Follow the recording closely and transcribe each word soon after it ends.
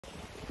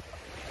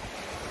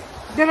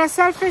Did I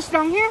sell fish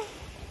down here?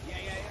 Yeah.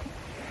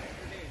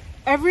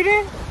 Every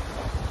day?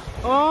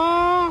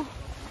 Oh.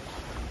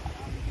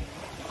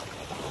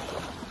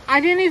 I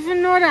didn't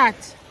even know that.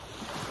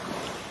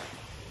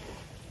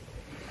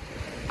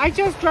 I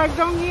just drive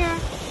down here.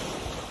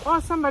 Oh,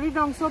 somebody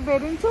down so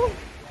bathing too.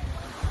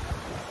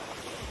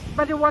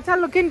 But the water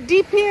looking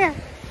deep here.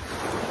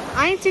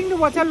 I ain't think the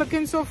water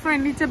looking so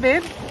friendly to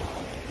bathe.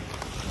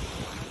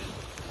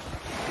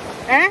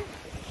 Eh?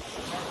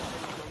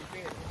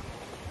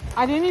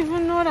 I didn't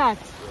even know that.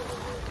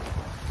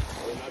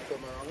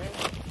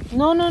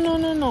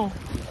 No.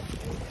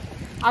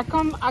 I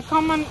come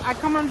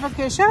on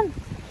vacation.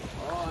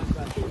 Oh, on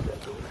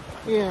vacation.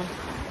 Yeah. I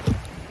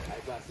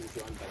pass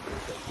you on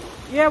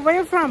vacation. Yeah, where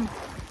you from?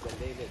 St.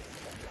 David.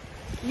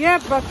 Yeah,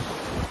 but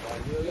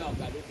New York,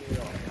 I live in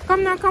New York.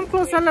 come now, come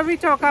closer, let me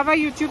talk. I have a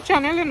YouTube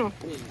channel, you know.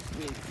 Queens.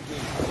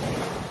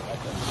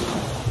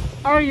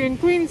 Oh, you in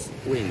Queens?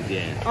 Queens,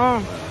 yeah.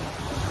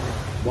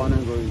 Oh. Born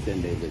and grown in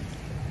St. David.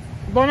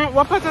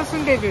 What part of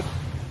St. David?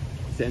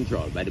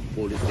 Central, by the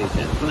police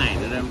station. Clyne,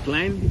 you know them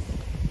Clyne?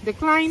 The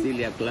Clyne?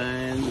 Celia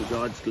Clyne,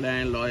 George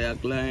Clyne, Lawyer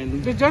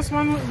Clyne. The just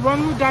one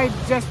who died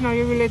just now,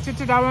 you related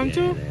to that one Yeah,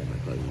 too? they're my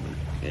cousin.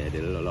 Yeah,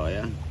 the little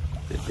lawyer.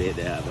 They say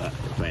they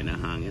find a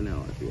hanging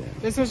out. Yeah.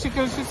 They say she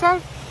killed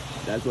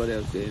herself? That's what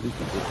they're saying.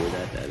 People say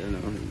that, I don't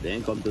know. They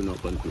ain't come to no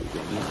conclusion.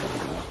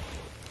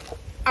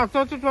 I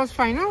thought it was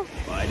final.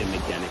 Why the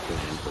mechanic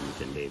line from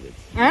St. David's?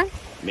 Eh?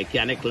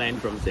 Mechanic line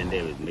from St.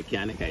 David's.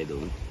 Mechanic I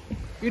do.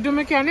 You do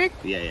mechanic?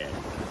 Yeah.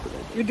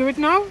 You do it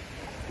now?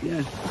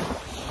 Yeah.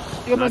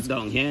 You Not must...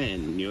 down here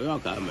in New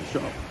York, I'm a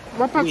shop.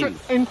 What part? Queens.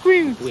 In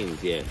Queens?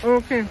 Queens, yeah.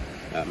 Okay.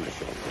 I'm a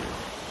shop.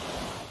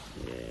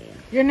 Yeah.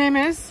 Your name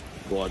is?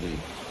 Gordon.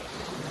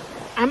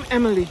 I'm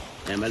Emily.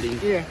 Emily?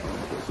 Yeah. Okay.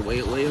 So where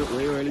you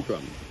really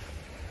from?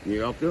 New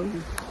York too?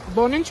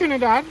 Born in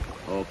Trinidad.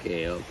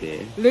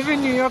 Okay. Live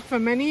in New York for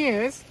many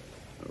years.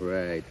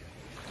 Right.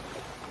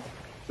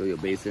 So you're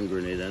based in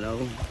Grenada now?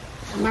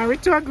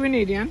 Married to a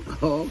Grenadian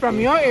Okay. from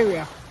your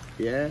area.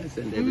 Yeah,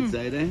 St. David's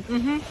side there?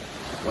 Mm-hmm.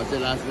 What's your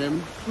last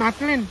name?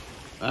 Mathlin.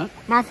 Huh?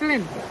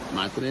 Mathlin.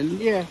 Martin?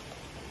 Yeah.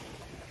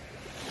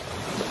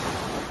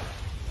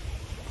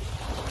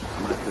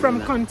 Martin.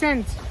 From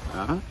Content.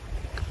 Uh-huh.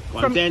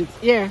 Content?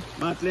 Yeah.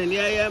 Martin,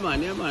 yeah,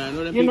 man. I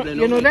know them You people. know,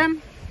 They you know me.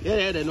 them?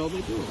 Yeah, they know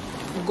me too.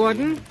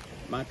 Gordon.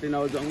 Martin, I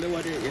was on there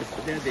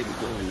yesterday, day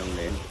before I went down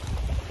there.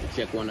 To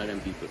check one of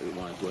them people.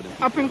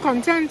 Up in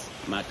Content.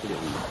 Martin.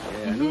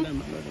 Yeah, I know them,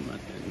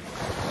 Martin.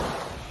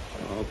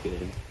 Okay.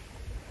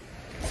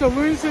 So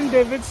we're in St.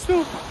 David's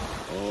too.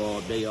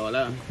 Oh, they all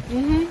are?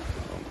 Mm-hmm.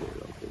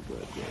 Okay,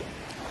 good.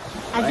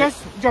 I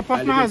just drop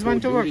off my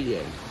husband to work. Jeudy,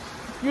 yeah.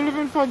 You live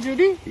in Fort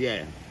Jeudy?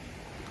 Yeah.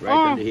 Right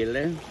on the hill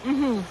there?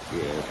 Mm-hmm.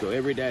 Yeah, so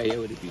every day I hear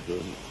with the people.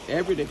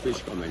 Every day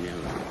fish come in here.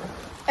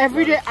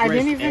 Every day? I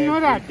didn't even know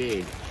that. Every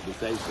day,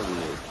 besides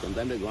Sundays.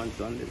 Sometimes they go on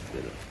Sundays.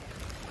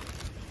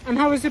 And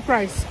how is the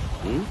price?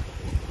 Hmm?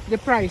 The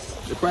price?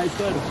 The price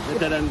good.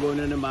 Better than going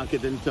in the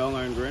market in town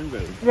or in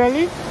Grenville.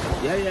 Really?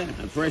 Yeah.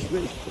 And fresh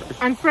fish.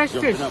 And fresh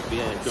Jumping fish? Up,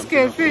 yeah. Jumping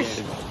Scale up, fish?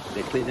 Yeah.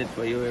 They clean it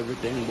for you,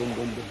 everything.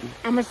 Boom.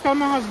 I must tell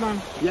my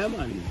husband. Yeah,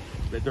 man.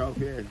 Better off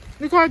here.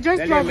 Because I just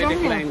Tell drive him down the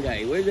here. Clyne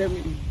guy. Where's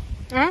him?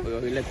 Huh?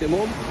 Oh, he left him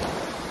home?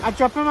 I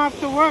drop him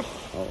after work.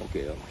 Oh,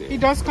 okay. He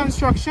does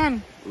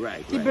construction.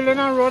 Right. He building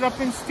a road up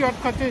in Stewart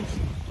Cottage.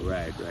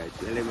 Right.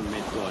 Tell him we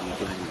met Gordon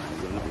Clyne, man.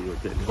 You don't know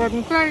who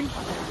Gordon Clyne?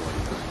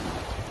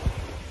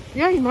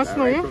 Yeah, he must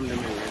know right you. from them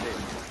already.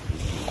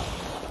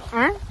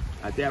 Huh?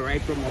 I say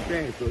right from up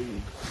there, so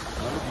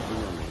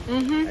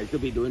I used to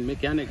be doing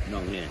mechanics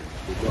down here.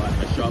 Before at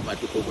the shop, I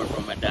took over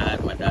from my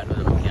dad. My dad was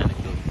a mechanic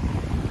too.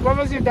 What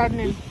was your dad's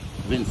name?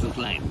 Vincent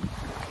Clyne.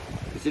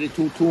 You see the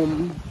two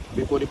tombs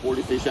before the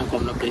police station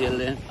coming up the hill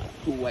there?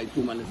 Two white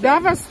tombs on the side. They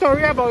have a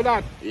story about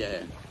that.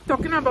 Yeah.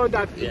 Talking about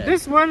that. Yeah.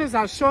 This world is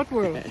a short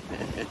world.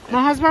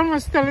 My husband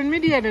was telling me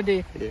the other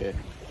day. Yeah.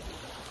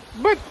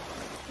 But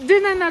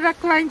didn't another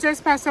client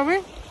just pass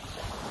away?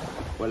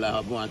 Well, I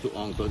have one or two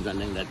uncles and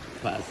then that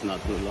passed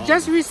not too long.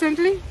 Just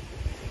recently?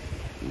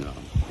 No.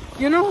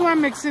 You know who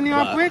I'm mixing you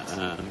up with?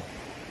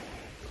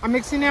 I'm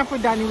mixing you up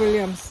with Danny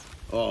Williams.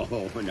 Oh,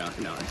 no.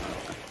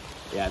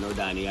 Yeah, I know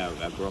Danny.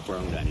 I grew up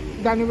around Danny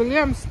Williams. Danny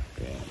Williams?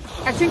 Yeah.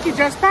 I think he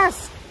just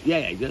passed.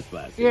 Yeah, he just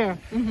passed. Yeah.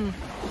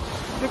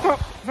 Because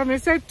from the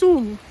side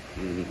too,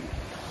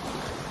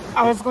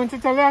 I was going to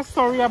tell you a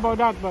story about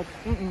that, but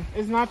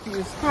it's not you,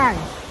 it's Clyne.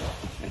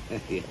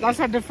 Yeah. That's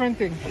a different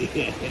thing.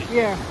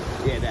 Yeah.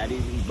 Yeah, that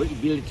is. But he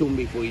built two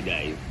before he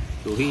died.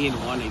 So he in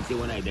one, and say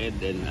when I dead,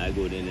 then I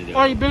go in the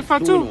Oh, he built for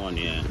two? in one,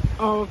 yeah.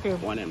 Oh, okay.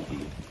 One empty.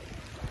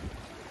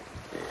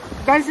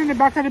 Guys, in the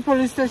back of the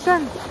police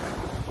station?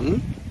 Hmm?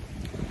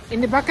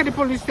 In the back of the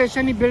police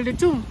station, he built it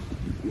too?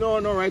 No,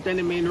 right on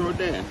the main road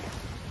there.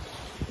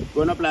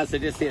 Going up last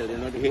City Hill, you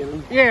know the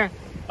hill? Yeah.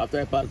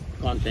 After I pass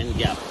Content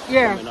Gap,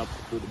 Yeah. coming up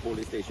to the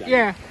police station.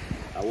 Yeah.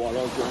 A wall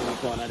house going in the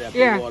corner there,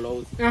 Yeah. big wall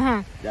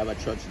house. They have a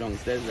church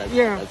downstairs. That's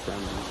Yeah.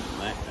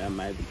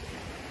 my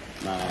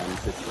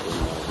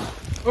sister-in-law.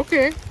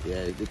 Okay.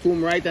 Yeah, the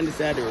tomb right on the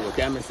side of the river.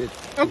 Can I sit?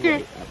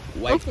 Okay.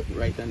 White Okay.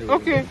 right on the river.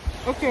 Okay.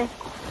 Okay.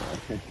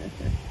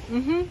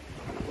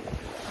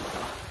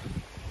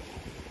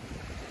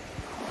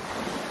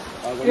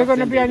 You're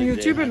gonna be on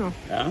YouTube, you know?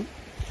 Huh?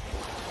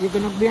 You're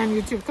gonna be on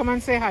YouTube. Come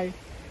and say hi.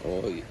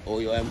 Oh,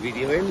 you are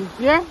videoing?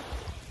 Yeah.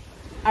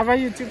 I have a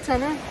YouTube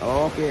channel.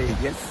 Okay,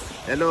 yes.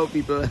 Hello,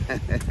 people.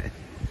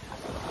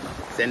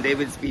 St.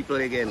 David's people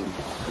again.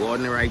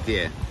 Gordon right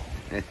there.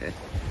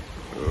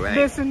 Right.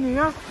 Based in New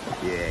York.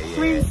 Yeah, yeah.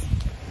 Queens.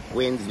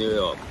 Queens, New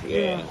York.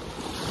 Yeah.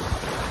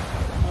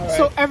 All right.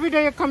 So every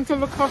day you come to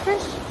look for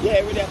fish? Yeah,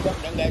 every day I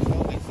come down, guys.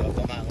 Know me, so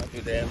come on, went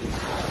to them.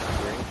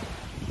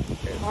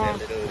 There's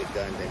a little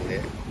gun thing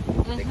there.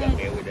 They come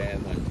here with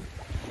them. And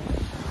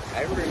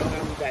I really know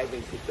how many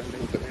diving fish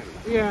something for them.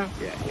 Yeah.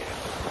 Yeah.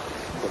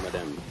 Some of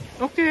them.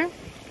 Okay.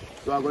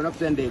 So I'm going up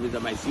St. David's. I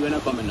might see when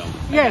I'm coming now.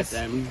 Yes.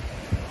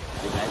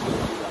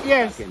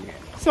 Yes.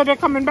 So they're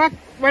coming back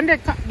when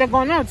they're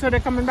gone out, so they're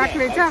coming back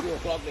later? By 3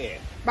 o'clock there.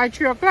 By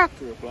 3 o'clock?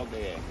 3 o'clock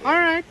there. All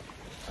right.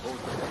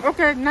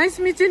 Okay, nice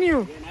meeting you.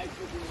 Yeah, nice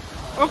meeting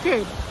you.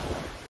 Okay.